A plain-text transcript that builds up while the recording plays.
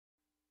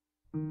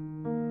Cicadas!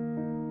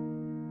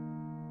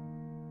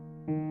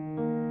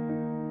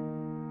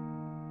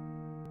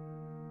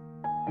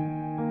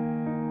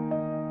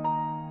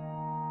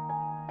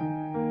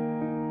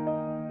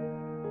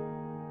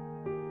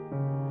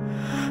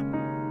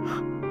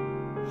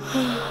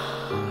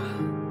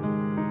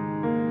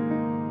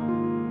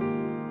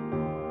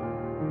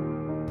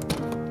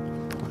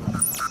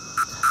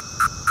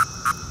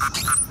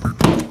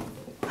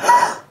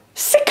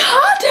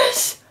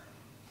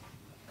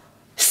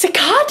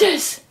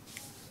 Cicadas!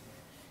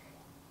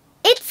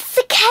 It's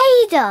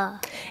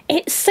cicada.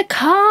 It's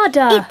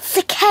cicada. It's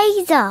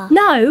cicada.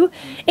 No,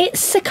 it's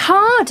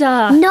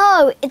cicada.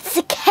 No, it's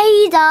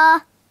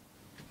cicada.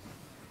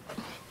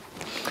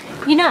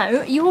 You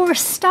know, you're a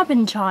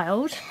stubborn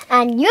child.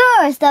 And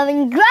you're a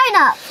stubborn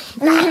grown-up.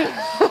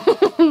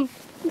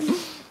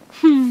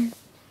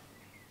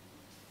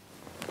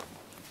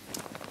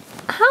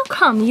 How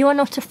come you are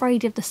not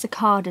afraid of the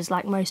cicadas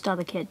like most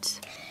other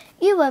kids?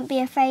 You won't be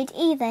afraid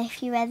either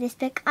if you read this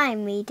book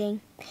I'm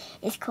reading.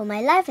 It's called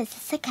My Life as a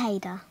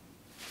Cicada.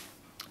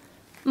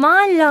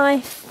 My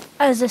life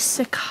as a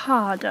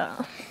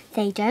cicada.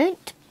 They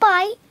don't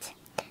bite.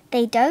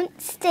 They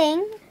don't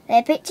sting. There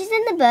are pictures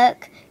in the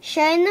book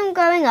showing them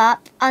growing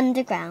up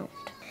underground.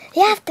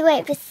 They have to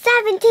wait for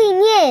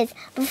 17 years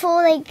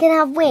before they can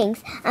have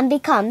wings and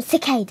become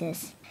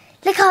cicadas.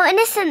 Look how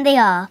innocent they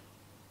are.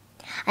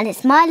 And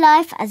it's my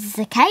life as a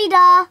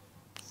cicada.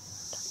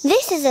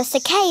 This is a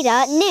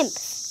cicada nymph.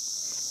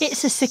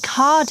 It's a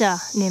cicada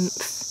nymph.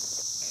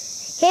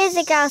 Here's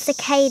a girl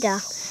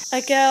cicada.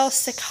 A girl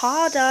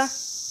cicada.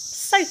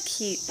 So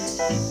cute.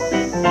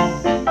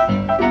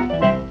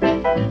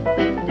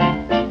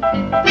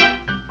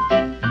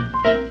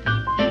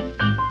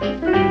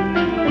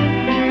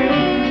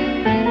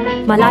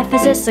 My life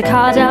is a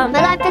cicada.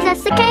 My life is a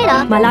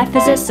cicada. My life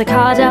is a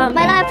cicada.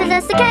 My life is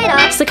a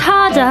cicada.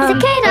 Cicada.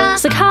 Cicada.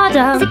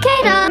 Cicada.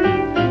 Cicada.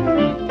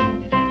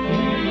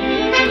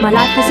 My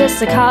life is a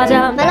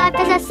cicada. My life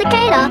is a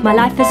cicada. My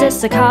life is a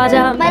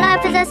cicada. My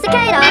life is a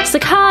cicada.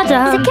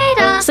 Cicada.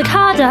 Cicada.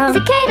 Cicada.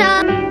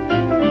 Cicada.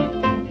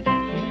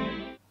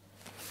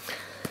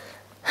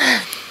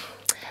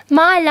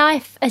 My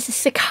life as a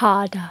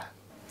cicada.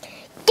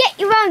 Get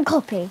your own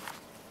copy.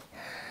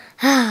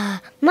 My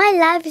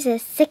life is a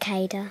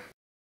cicada.